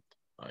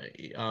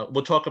 Mm-hmm.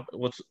 We'll talk to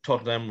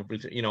them.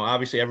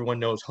 Obviously everyone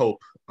knows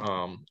Hope.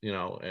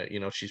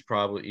 She's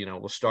probably,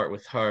 we'll start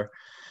with her.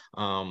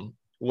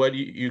 What do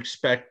you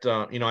expect?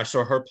 I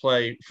saw her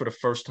play for the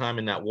first time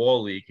in that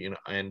wall league,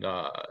 and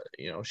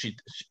she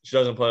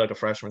doesn't play like a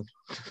freshman.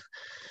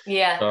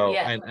 Yeah. So,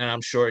 yeah. And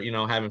I'm sure,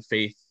 having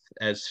faith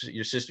as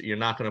your sister, you're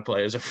not going to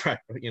play as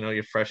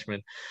your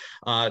freshman.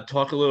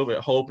 Talk a little bit,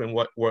 Hope, and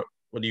what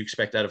do you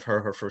expect out of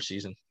her first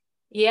season?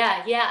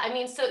 Yeah.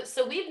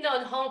 So we've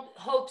known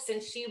Hope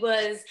since she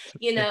was,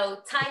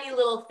 tiny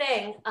little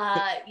thing,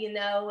 and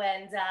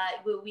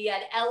we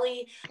had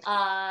Ellie,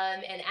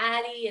 and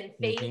Addie and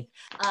Faith,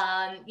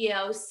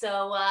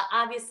 so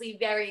obviously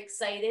very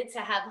excited to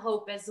have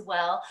Hope as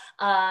well,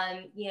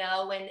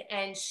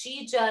 and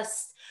she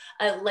just,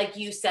 like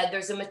you said,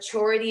 there's a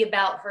maturity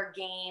about her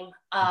game,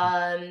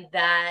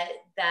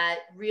 that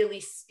really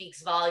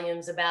speaks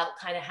volumes about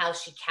kind of how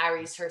she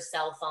carries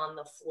herself on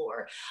the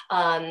floor.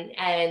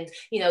 And,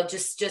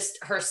 just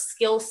her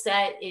skill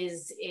set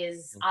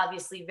is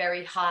obviously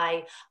very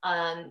high.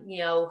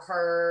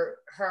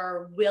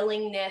 Her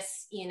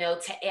willingness,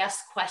 to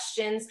ask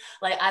questions,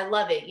 I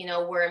love it.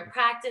 We're in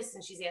practice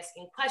and she's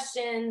asking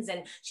questions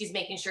and she's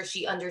making sure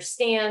she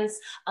understands,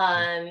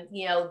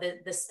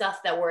 the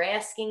stuff that we're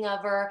asking of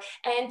her.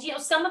 And,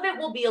 some of it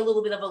will be a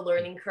little bit of a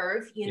learning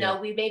curve.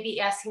 We may be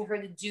asking her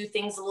to do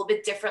things a little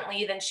bit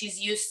differently than she's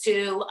used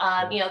to,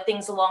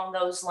 things along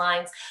those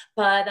lines.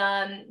 But,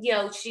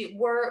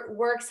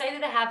 we're excited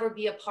to have her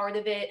be a part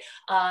of it,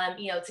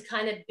 to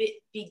kind of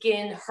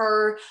begin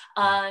her,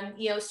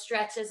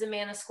 stretch as a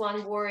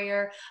Manasquan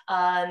warrior,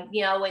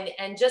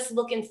 and just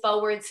looking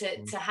forward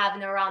to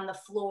having her on the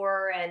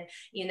floor and,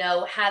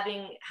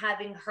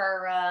 having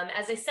her,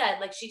 as I said,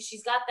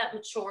 she's got that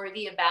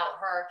maturity about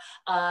her,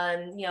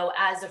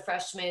 as a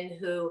freshman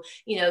who,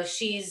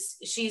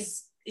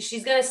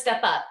 she's going to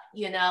step up,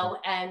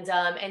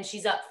 and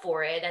she's up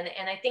for it.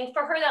 And I think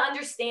for her to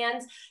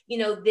understand,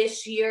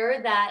 this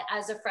year that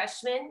as a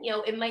freshman,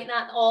 it might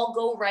not all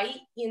go right,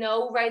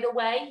 right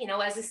away,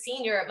 as a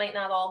senior, it might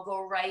not all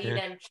go right.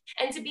 Yeah.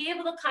 And to be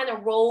able to kind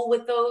of roll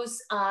with those,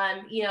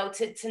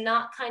 to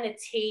not kind of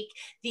take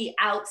the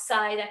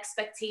outside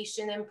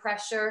expectation and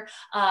pressure,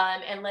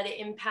 and let it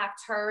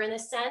impact her in a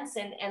sense,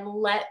 and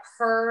let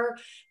her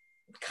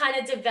kind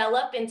of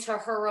develop into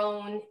her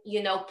own,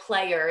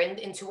 player, and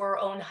into her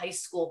own high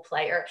school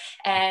player.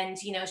 And,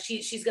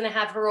 she's going to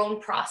have her own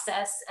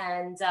process.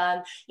 And,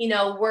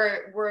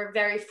 we're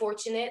very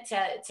fortunate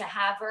to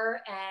have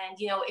her and,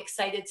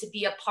 excited to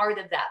be a part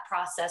of that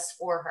process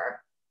for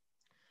her.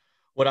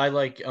 What I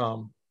like,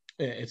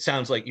 it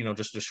sounds like,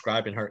 just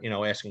describing her,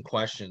 asking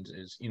questions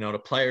is, the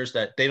players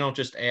that they don't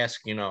just ask,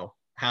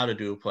 how to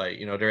do a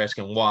play, they're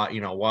asking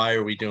why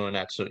are we doing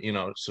that? So,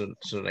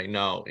 so they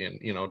know, and,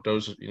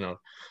 those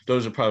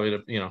are probably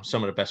the,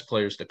 some of the best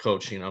players to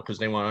coach, because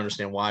they want to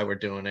understand why we're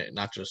doing it,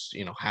 not just,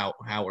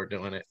 how we're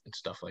doing it and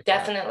stuff like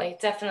that.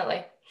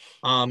 Definitely.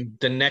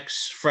 The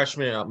next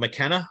freshman,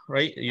 McKenna,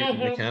 right?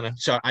 McKenna.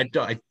 So I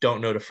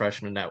don't know the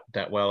freshmen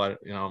that well.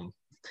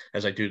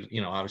 As I do,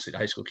 obviously the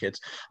high school kids.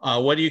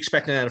 What are you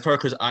expecting out of her?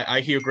 Because I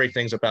hear great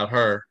things about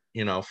her,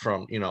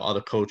 from,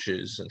 other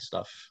coaches and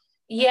stuff.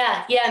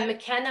 Yeah.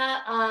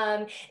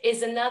 McKenna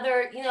is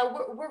another,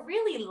 we're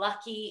really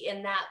lucky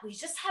in that we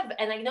just have,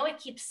 and I know I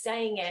keep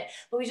saying it,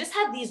 but we just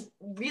have these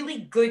really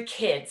good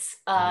kids,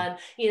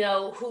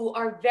 who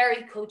are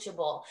very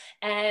coachable.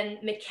 And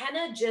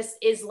McKenna just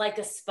is like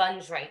a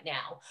sponge right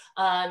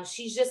now.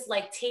 She's just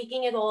like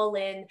taking it all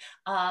in.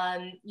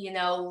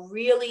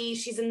 Really,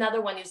 she's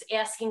another one who's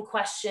asking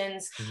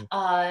questions,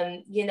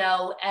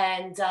 Mhm.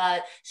 and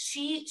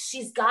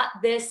she's got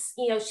this,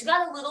 she's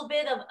got a little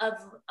bit of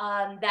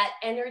that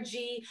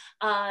energy,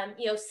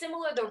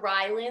 similar to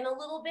Rylan a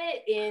little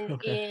bit in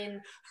Okay.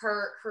 in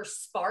her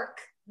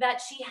spark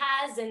that she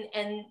has,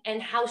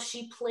 and how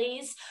she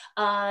plays.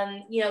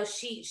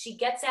 She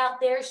gets out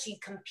there, she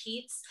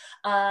competes.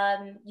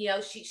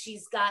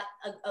 She's got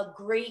a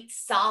great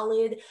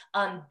solid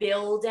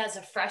build as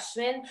a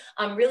freshman.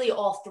 Really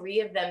all three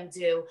of them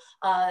do.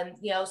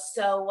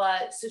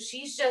 So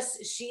she's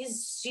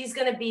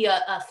going to be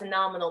a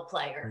phenomenal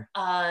player.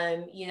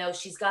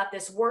 She's got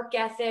this work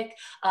ethic.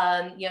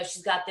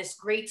 She's got this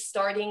great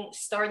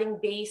starting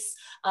base,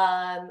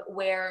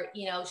 where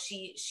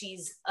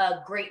she's a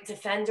great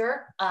defender.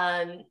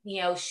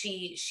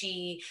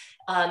 She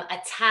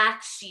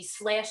attacks, she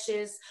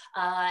slashes,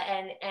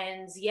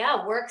 and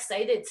yeah, we're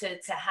excited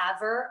to have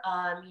her,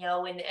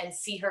 and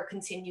see her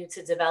continue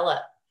to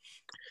develop.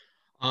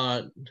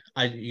 Uh,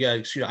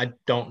 excuse me, I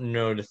don't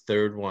know the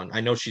third one. I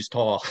know she's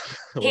tall.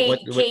 What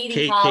Katie Kate?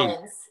 Katie.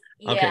 Collins.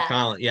 Okay, Yeah,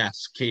 Colin.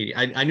 Yes, Katie.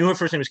 I knew her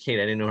first name was Kate.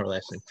 I didn't know her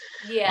last name.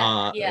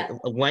 yeah, yeah.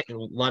 A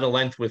lot of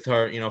length with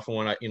her. From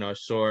what I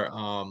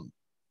saw.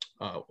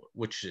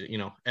 Which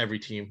every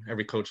team,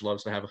 every coach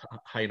loves to have a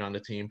height on the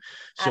team.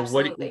 So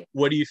Absolutely.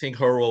 what do you think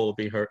her role will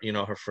be? Her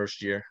her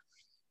first year.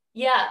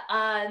 Yeah,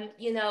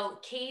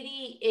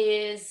 Katie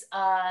is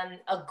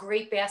a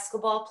great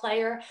basketball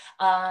player,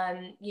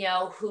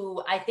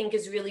 who I think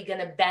is really going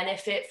to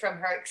benefit from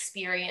her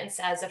experience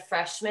as a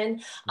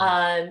freshman.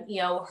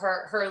 Mhm.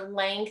 Her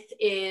length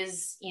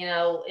is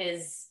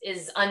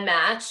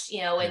unmatched,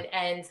 Yeah.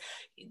 and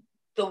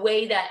the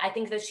way that I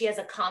think that she has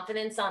a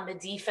confidence on the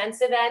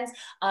defensive end.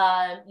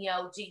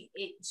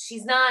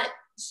 She's not.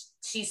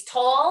 She's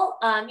tall.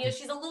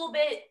 She's a little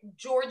bit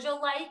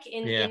Georgia-like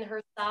in Yeah.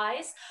 her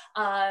size.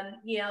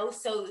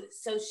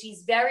 So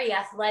she's very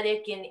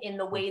athletic in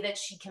the way that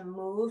she can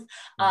move.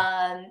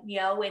 And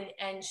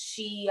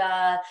she's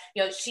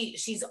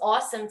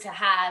awesome to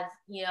have.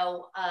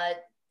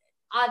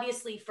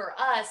 Obviously for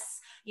us,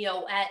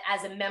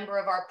 as a member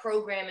of our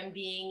program, and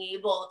being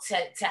able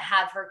to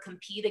have her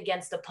compete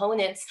against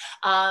opponents.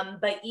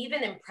 But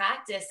even in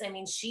practice, I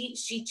mean, she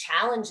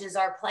challenges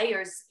our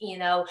players,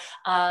 in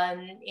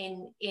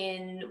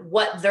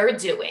what they're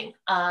doing.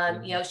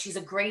 She's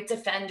a great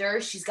defender.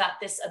 She's got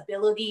this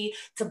ability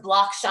to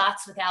block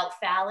shots without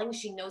fouling.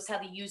 She knows how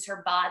to use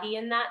her body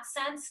in that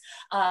sense.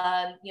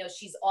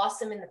 She's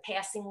awesome in the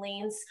passing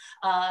lanes,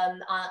 on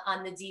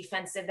the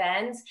defensive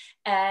end.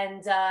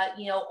 And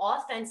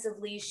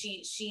offensively,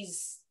 she's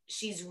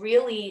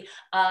really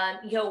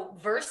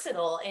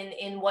versatile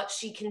in what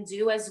she can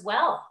do as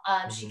well.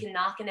 She Mhm. can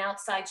knock an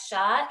outside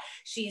shot.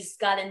 She's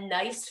got a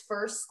nice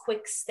first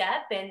quick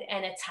step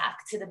and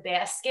attack to the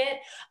basket.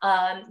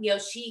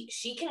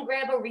 She can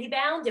grab a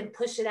rebound and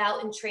push it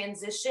out in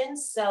transition.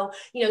 So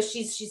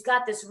she's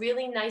got this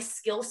really nice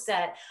skill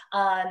set,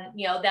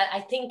 that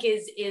I think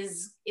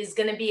is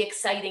going to be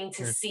exciting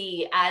to Yeah.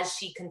 see as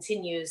she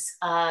continues,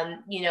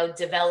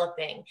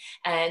 developing.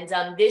 And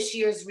this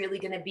year is really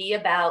going to be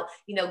about,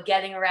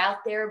 getting her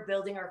out there,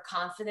 building her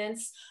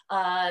confidence,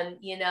 and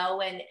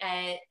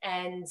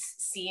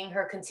seeing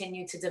her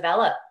continue to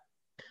develop.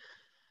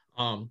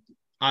 Um,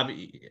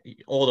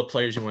 all the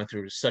players you went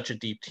through is such a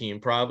deep team.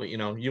 Probably,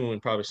 you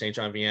and probably St.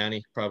 John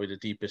Vianney, probably the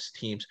deepest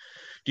teams.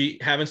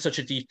 Having such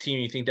a deep team,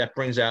 you think that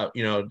brings out,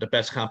 the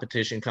best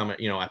competition coming,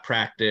 at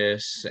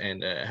practice,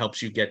 and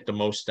helps you get the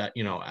most that,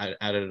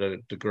 out of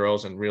the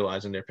girls and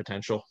realizing their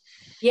potential?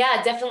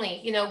 Yeah,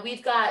 definitely.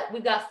 We've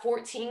got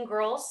 14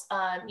 girls,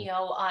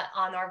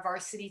 on our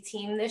varsity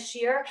team this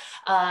year,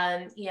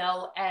 and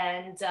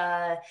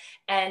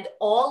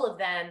all of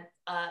them,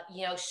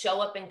 show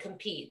up and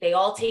compete. They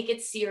all take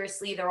it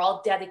seriously. They're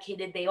all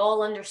dedicated. They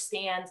all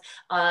understand,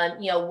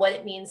 what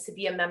it means to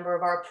be a member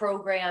of our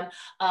program.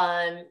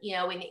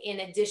 In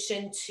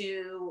addition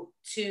to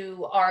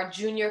our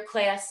junior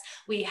class,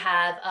 we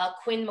have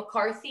Quinn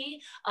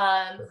McCarthy,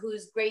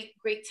 who's great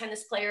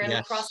tennis player and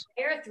lacrosse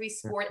Yes. player,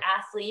 three-sport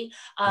athlete.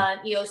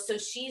 So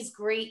she's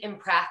great in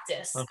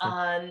practice.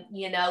 Okay.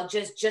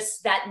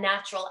 Just that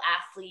natural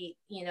athlete,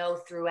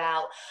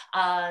 throughout.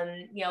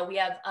 We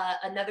have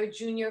another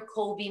junior,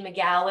 Colby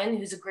McGowan,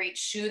 who's a great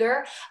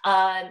shooter,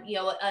 a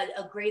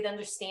great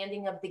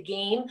understanding of the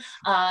game,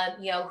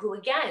 who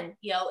again,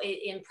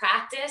 in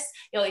practice,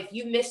 if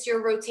you miss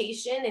your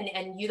rotation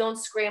and you don't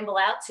scramble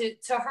out to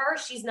her,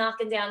 she's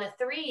knocking down a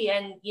three,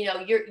 and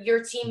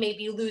your team may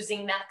be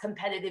losing that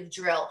competitive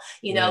drill.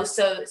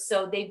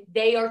 So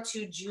they are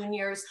two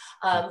juniors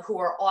who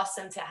are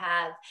awesome to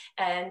have.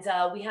 And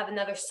we have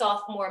another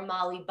sophomore,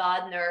 Molly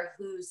Bodner,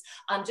 who's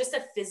just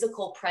a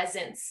physical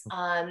presence,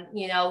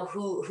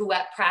 who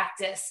at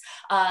practice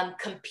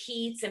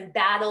competes and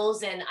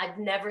battles. And I've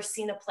never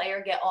seen a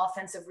player get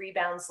offensive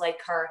rebounds like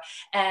her.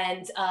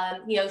 And,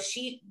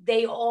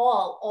 they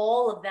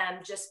all of them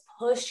just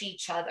push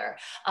each other,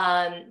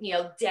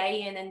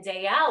 day in and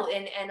day out,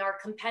 and are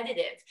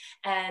competitive.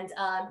 And,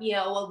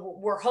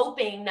 we're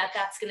hoping that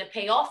that's going to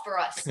pay off for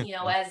us,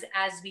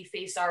 as we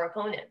face our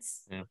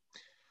opponents. Yeah.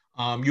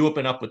 You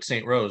open up with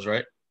St. Rose,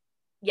 right?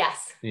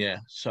 Yes. Yeah.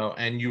 So,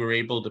 and you were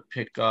able to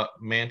pick up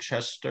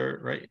Manchester,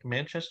 right?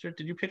 Manchester?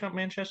 Did you pick up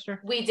Manchester?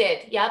 We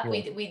did. Yep.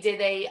 Yeah. We did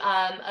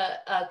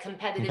a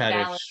competitive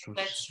balance,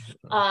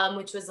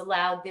 which was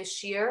allowed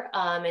this year.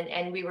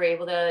 And we were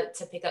able to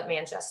pick up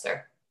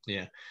Manchester.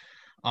 Yeah.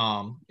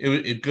 It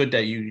was good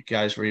that you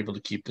guys were able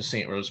to keep the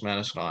St. Rose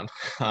Manasquan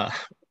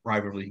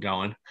rivalry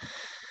going.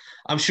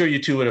 I'm sure you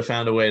two would have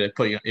found a way to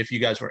put you, if you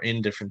guys were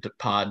in different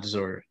pods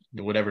or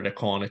whatever they're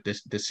calling it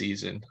this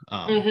season.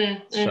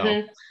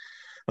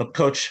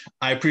 Coach,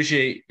 I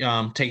appreciate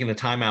taking the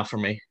time out for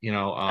me.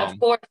 Of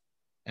course.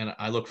 And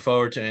I look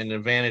forward to an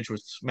advantage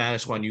with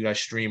Manasquan. You guys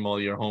stream all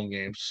your home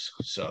games,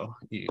 so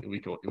we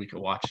could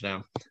watch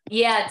them.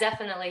 Yeah,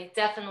 definitely.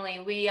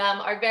 We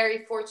are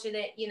very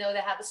fortunate,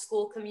 to have a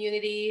school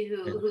community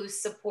who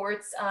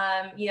supports,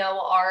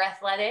 our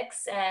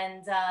athletics,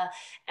 and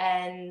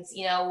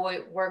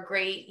we're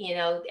great,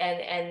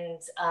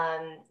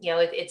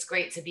 it's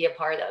great to be a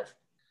part of.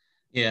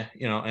 Yeah,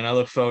 and I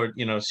look forward,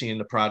 seeing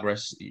the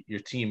progress your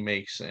team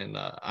makes, and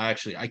I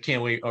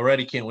can't wait.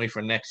 Already can't wait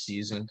for next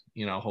season.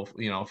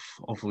 Hopefully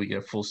we get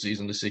a full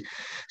season to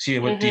see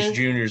what these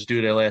juniors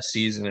do their last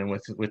season, and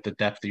with the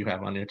depth you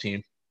have on your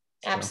team.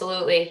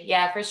 Absolutely, so.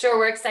 Yeah, for sure.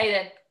 We're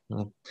excited.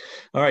 All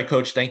right,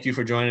 Coach. Thank you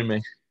for joining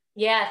me.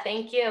 Yeah,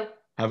 thank you.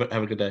 Have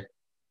a good day.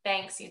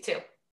 Thanks. You too.